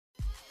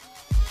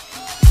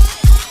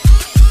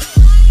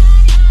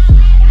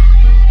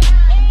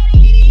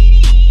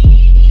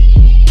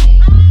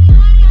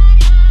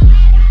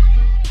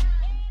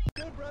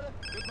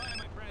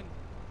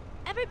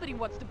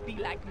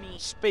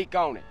speak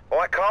on it. All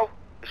right, Cole?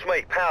 It's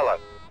me, Paolo.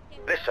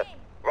 Listen,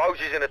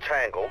 Rosie's in a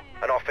tangle,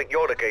 and I think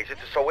you're the geezer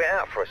to sort it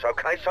out for us,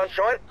 okay,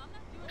 sunshine?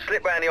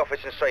 Slip round the office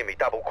and see me,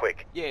 double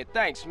quick. Yeah,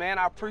 thanks, man.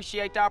 I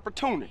appreciate the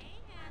opportunity.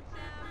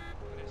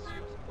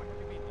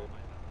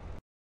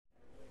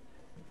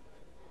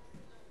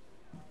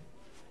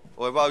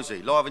 Oi,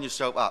 Rosie, liven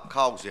yourself up.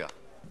 Cole's here.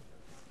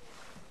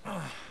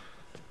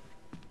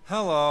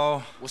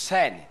 Hello. What's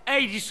happening?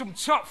 Hey, there's some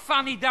top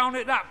fanny down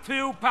at that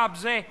pool,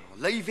 Pabsy. Oh,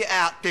 leave it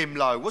out,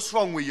 Dimlo. What's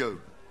wrong with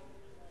you?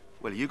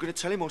 Well, are you going to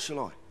tell him or shall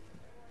I?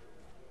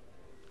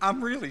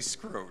 I'm really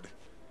screwed.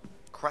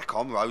 Crack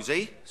on,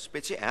 Rosie.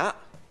 Spit it out.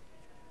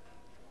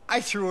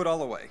 I threw it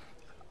all away.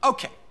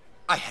 Okay,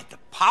 I had the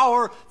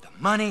power, the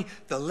money,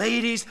 the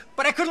ladies,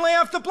 but I couldn't lay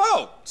off the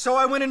blow. So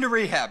I went into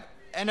rehab,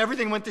 and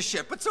everything went to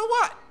shit, but so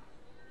what?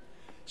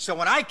 So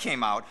when I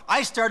came out,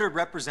 I started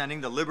representing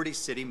the Liberty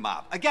City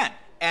mob again,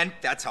 and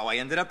that's how I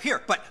ended up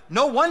here. But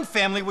no one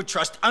family would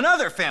trust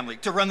another family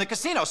to run the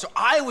casino, so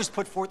I was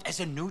put forth as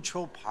a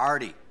neutral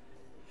party.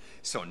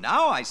 So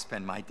now I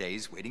spend my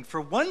days waiting for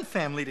one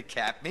family to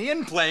cap me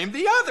and blame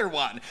the other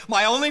one.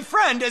 My only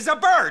friend is a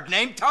bird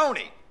named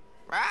Tony.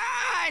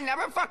 I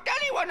never fucked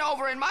anyone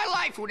over in my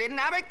life who didn't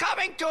have it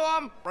coming to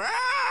him.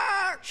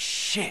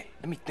 Shit,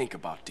 let me think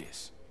about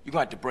this. You're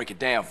gonna have to break it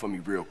down for me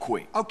real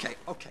quick. Okay.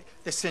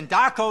 The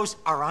Sindacos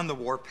are on the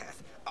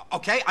warpath.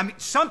 Okay? I mean,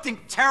 something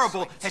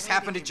terrible has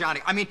happened to Johnny.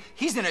 I mean,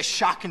 he's in a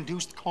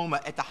shock-induced coma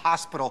at the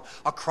hospital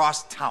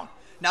across town.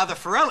 Now, the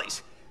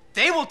Forellis,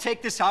 they will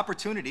take this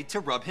opportunity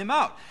to rub him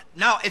out.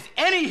 Now, if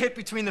any hit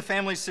between the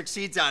families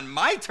succeeds on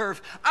my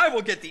turf, I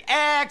will get the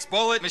axe,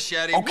 bullet,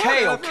 machete,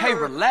 whatever. Okay,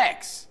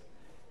 relax.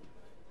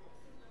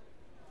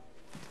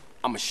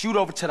 I'ma shoot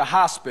over to the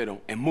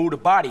hospital and move the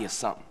body or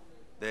something.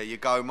 There you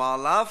go, my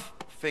love.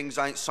 Things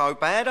ain't so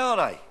bad, are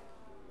they?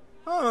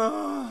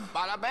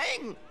 Bada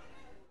bing.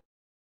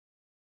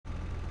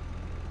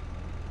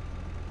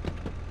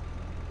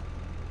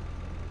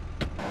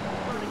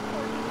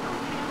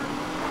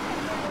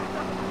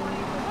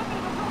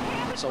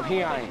 So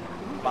here I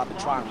am, about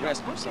to try and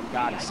rescue some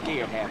guy that's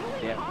scared half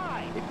to death.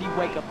 If he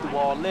wake up through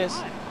all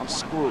this, I'm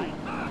screwed.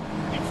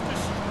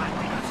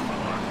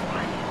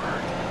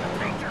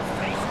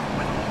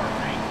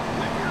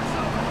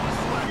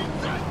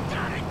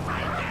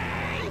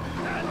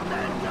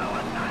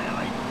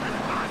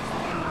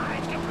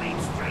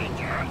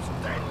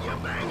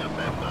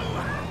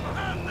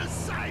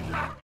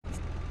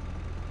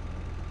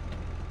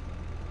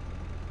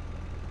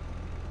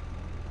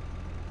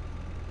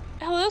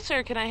 Hello,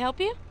 sir. Can I help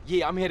you?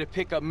 Yeah, I'm here to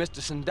pick up Mr.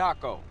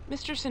 Sindaco.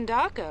 Mr.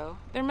 Sindaco?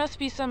 There must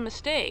be some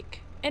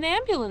mistake. An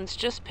ambulance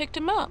just picked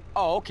him up.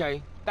 Oh,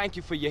 okay. Thank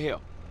you for your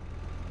help.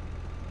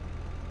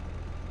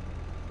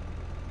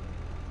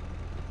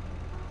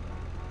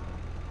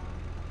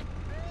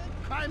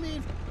 I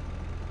mean...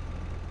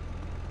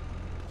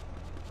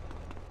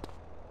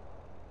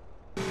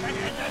 And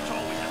that's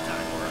all we have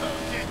time for.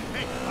 Okay,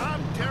 hey,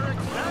 I'm Derek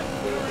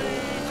Zachary.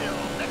 Till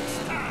next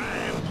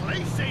time,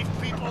 play safe,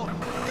 people.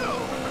 Go,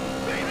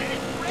 baby,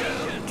 go,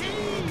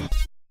 team!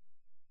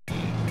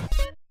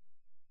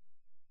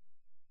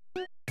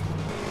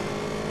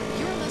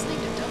 You're listening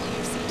to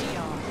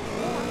WCTR.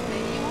 Or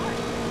maybe you aren't.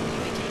 You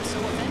became so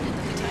offended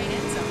that the tight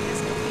end zone has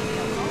no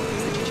female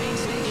callers that you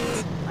changed stations.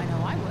 I know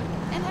I would,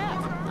 and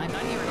have. I'm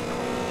not here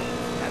anymore.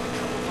 Having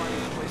trouble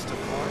finding a place to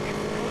park?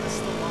 Notice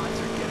the lines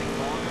are getting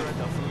longer at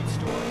the food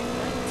store.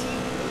 19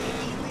 million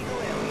illegal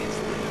aliens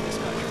live in this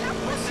country.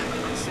 Listen,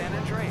 in San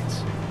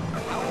Andreas.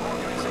 Our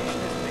organization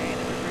has banned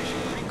immigration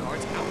green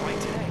cards outright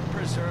today.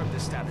 Preserve the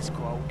status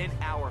quo in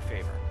our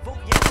favor.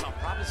 Vote yes on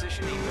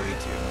Proposition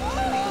 832.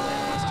 Illegal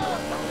aliens do a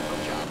valuable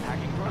job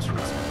packing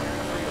groceries and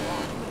caring for your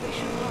lawn. But they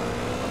should learn.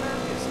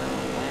 America is not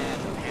a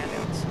land of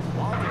handouts.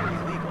 While they're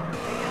illegal,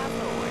 they have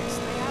no rights,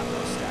 they have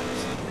no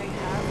status, they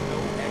have no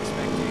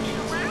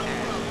expectations.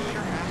 And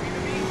you're happy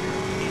to be here.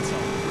 It's a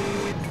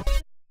win-win.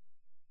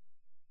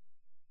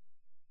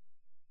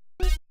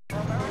 For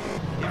America,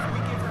 if we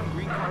give them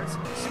green cards,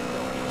 soon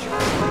they'll be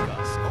just like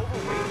us,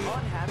 overweight,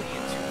 unhappy,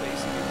 and too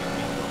lazy to do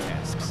menial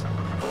tasks.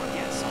 Vote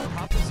yes on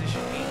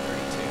Proposition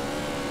 832.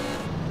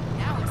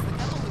 Now it's the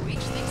couple who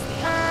each thinks the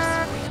other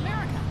is screwing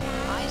America.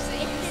 I say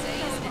you say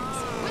is next.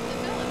 With the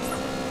Phillips.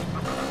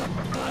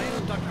 I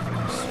am Dr.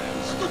 Phillips.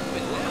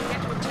 Stupid.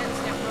 Get to a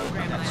 10-step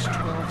program. That's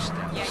 12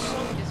 steps. Yeah, you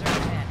only deserve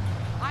 10.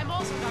 I'm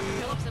also Dr.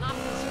 Phillips, and I'm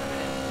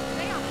conservative.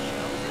 Today on the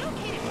show, is it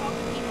okay to talk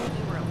to people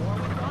we were at war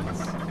with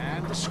once?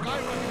 And the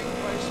skyrocketing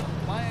price of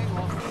buying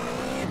off the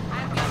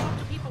And we talk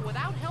to people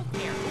without health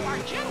care who are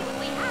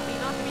genuinely happy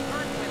not to be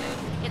burdened with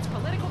it. It's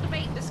political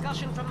debate and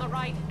discussion from the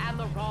right and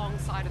the wrong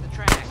side of the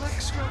tracks.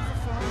 Let's go for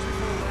phones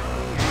before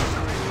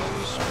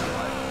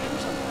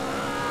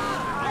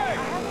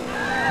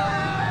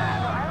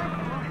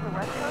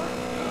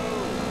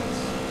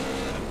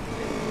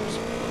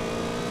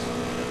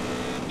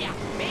Yeah,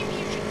 maybe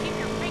you should keep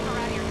your finger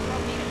out of your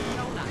throat eating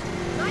donut.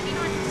 99%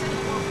 of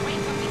the world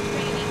wakes up each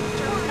day and eats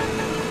turkey.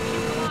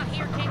 People out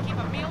here can't keep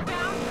a meal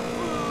down.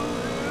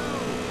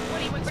 What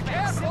do you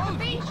expect?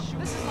 Sympathy?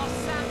 This is Los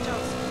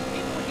Santos.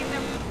 People would give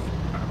their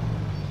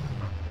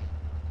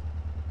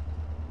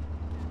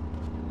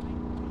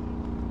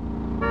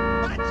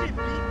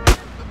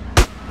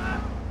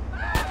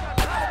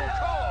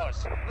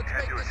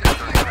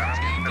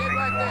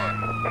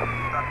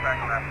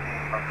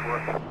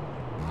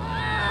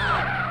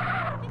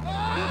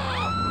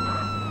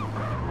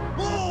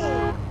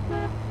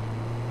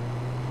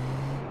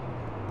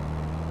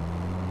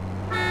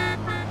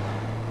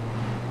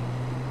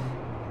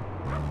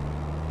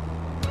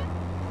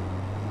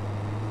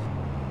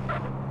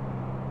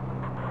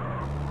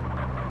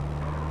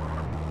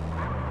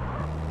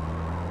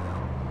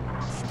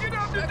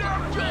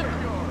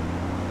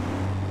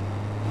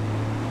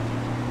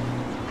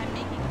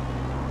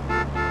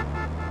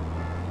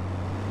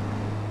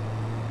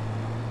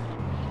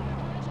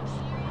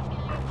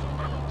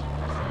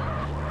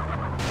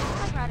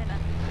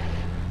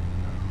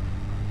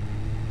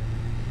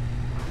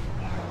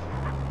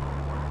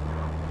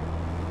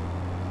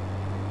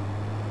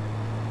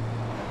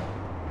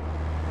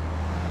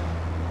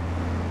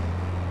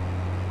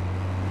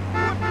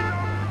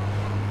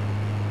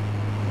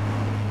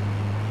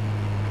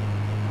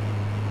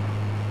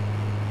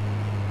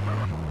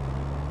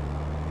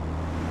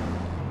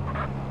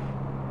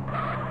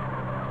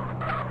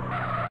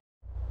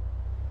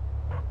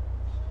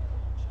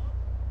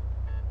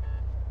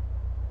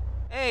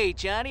Hey,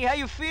 Johnny, how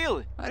you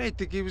feeling? I didn't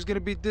think he was gonna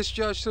be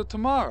discharged till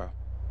tomorrow.